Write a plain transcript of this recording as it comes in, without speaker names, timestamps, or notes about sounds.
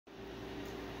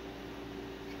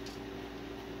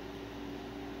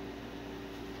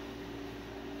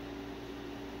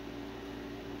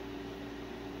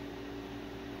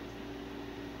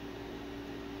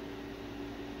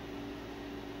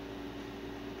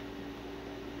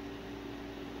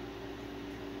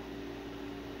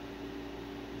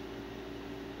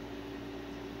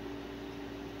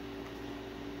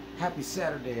Happy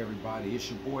Saturday, everybody.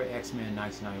 It's your boy X-Man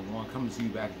 1991 coming to you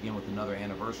back again with another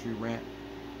anniversary rant.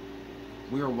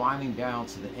 We are winding down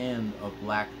to the end of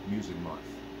Black Music Month.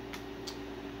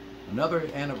 Another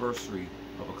anniversary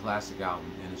of a classic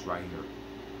album, and it's right here.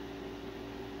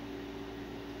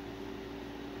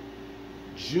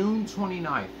 June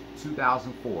 29th,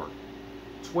 2004,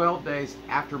 12 days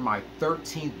after my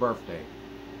 13th birthday,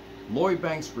 Lloyd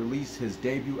Banks released his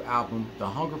debut album, The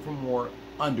Hunger for More,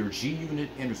 under G-Unit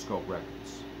Interscope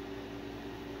Records.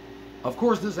 Of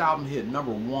course, this album hit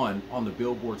 #1 on the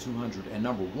Billboard 200 and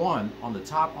 #1 on the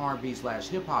top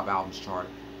R&B/hip hop albums chart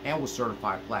and was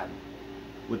certified platinum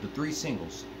with the 3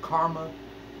 singles, Karma,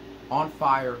 On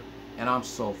Fire, and I'm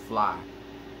So Fly,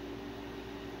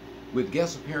 with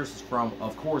guest appearances from,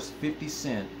 of course, 50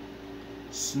 Cent,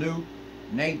 Snoop,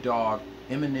 Nate Dogg,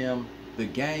 Eminem, The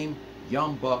Game,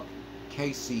 Young Buck,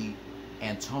 KC,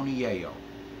 and Tony Yayo.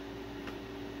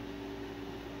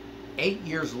 8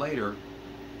 years later,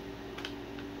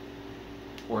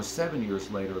 or 7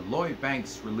 years later, Lloyd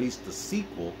Banks released the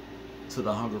sequel to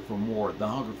The Hunger for More, The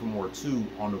Hunger for More 2,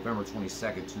 on November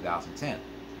 22nd, 2010.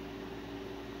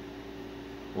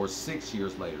 Or 6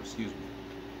 years later, excuse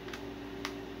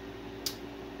me.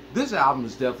 This album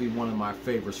is definitely one of my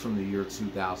favorites from the year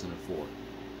 2004.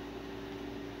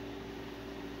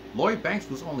 Lloyd Banks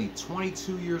was only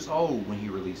 22 years old when he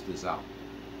released this album.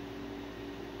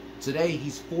 Today,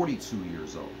 he's 42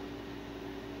 years old.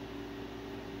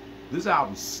 This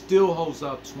album still holds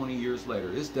up 20 years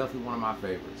later. It's definitely one of my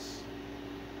favorites.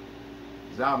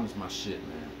 This album is my shit,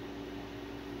 man.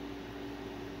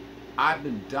 I've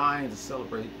been dying to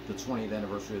celebrate the 20th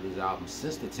anniversary of this album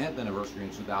since the 10th anniversary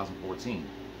in 2014.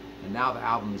 And now the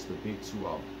album is the Big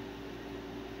 2-0.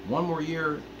 One more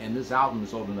year and this album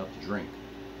is old enough to drink.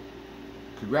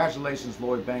 Congratulations,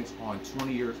 Lloyd Banks, on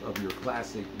 20 years of your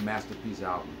classic masterpiece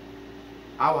album.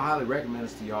 I would highly recommend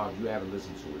this to y'all if you haven't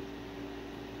listened to it.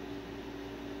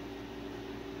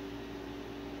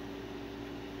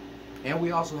 And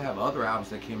we also have other albums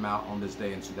that came out on this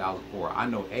day in 2004. I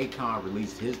know Akon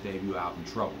released his debut album,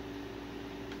 Trouble.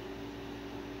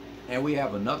 And we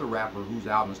have another rapper whose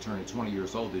album is turning 20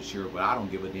 years old this year, but I don't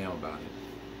give a damn about it.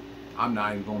 I'm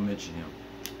not even going to mention him.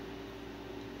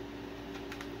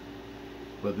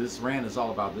 But this rant is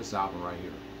all about this album right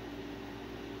here.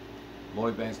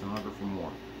 Lloyd Banks, The Hunger for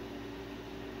More.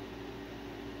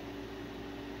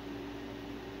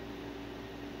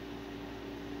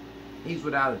 He's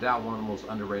without a doubt one of the most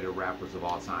underrated rappers of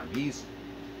all time. He's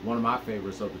one of my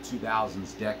favorites of the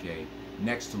 2000s decade,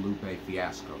 next to Lupe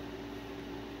Fiasco.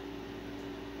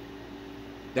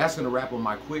 That's going to wrap up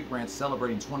my quick rant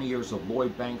celebrating 20 years of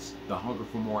Lloyd Banks' The Hunger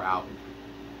for More album.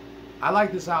 I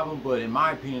like this album, but in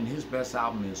my opinion, his best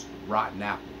album is Rotten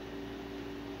Apple.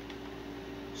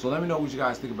 So let me know what you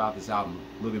guys think about this album,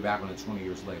 looking back on it 20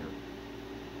 years later.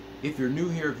 If you're new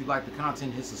here, if you like the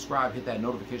content, hit subscribe, hit that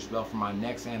notification bell for my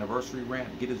next anniversary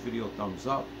rant. Give this video a thumbs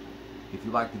up if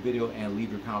you like the video, and leave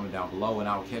your comment down below, and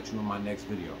I'll catch you in my next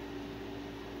video.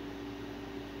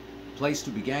 Play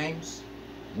stupid games,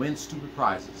 win stupid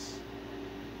prizes.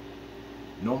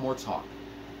 No more talk.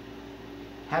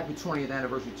 Happy 20th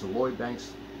anniversary to Lloyd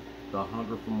Banks, The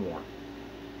Hunger for More.